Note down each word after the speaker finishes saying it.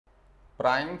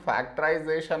Prime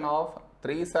factorization of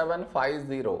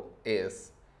 3750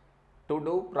 is, to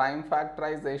do prime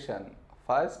factorization,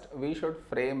 first we should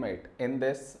frame it in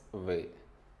this way.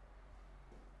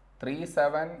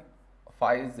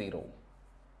 3750.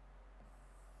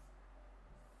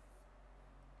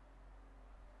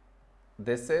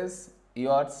 This is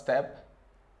your step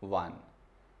 1.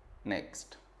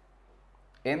 Next,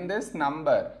 in this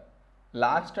number,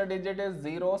 last digit is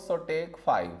 0, so take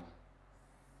 5.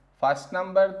 First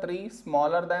number 3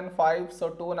 smaller than 5, so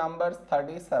 2 numbers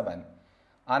 37.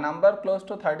 A number close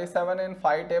to 37 in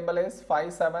 5 table is 5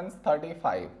 7s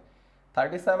 35.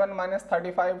 37 minus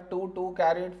 35, 2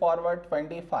 carried forward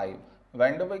 25.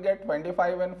 When do we get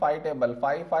 25 in 5 table?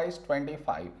 5 5s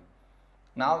 25.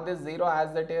 Now this 0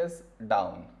 as it is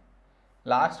down.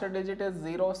 Last digit is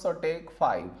 0, so take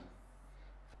 5.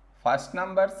 First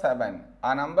number 7.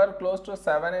 A number close to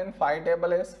 7 in 5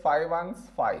 table is 5 1s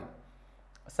 5.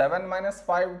 7 minus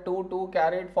 5, 2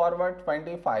 carried forward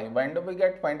 25. When do we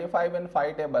get 25 in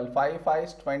 5 table? 5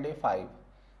 5s 25.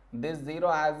 This 0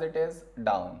 as it is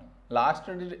down. Last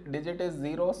digit is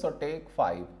 0, so take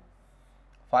 5.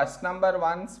 First number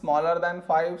 1 smaller than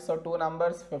 5, so 2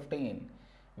 numbers 15.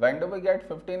 When do we get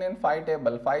 15 in 5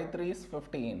 table? 5 3s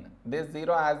 15. This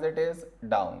 0 as it is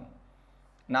down.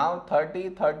 Now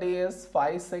 30 is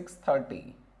 5 6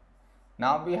 30.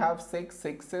 Now we have 6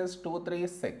 6 is 2 3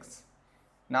 6.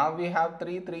 Now we have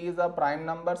 3 is a prime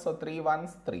number, so 3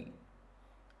 1s 3.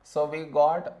 So we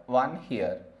got 1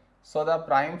 here. So the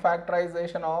prime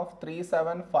factorization of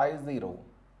 3750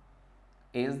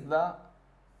 is the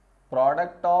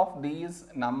product of these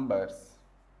numbers,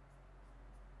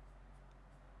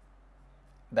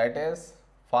 that is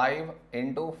 5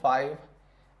 into 5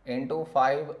 into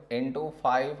 5 into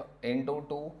 5 into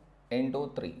 2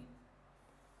 into 3.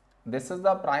 This is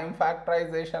the prime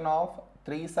factorization of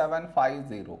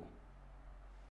 3750.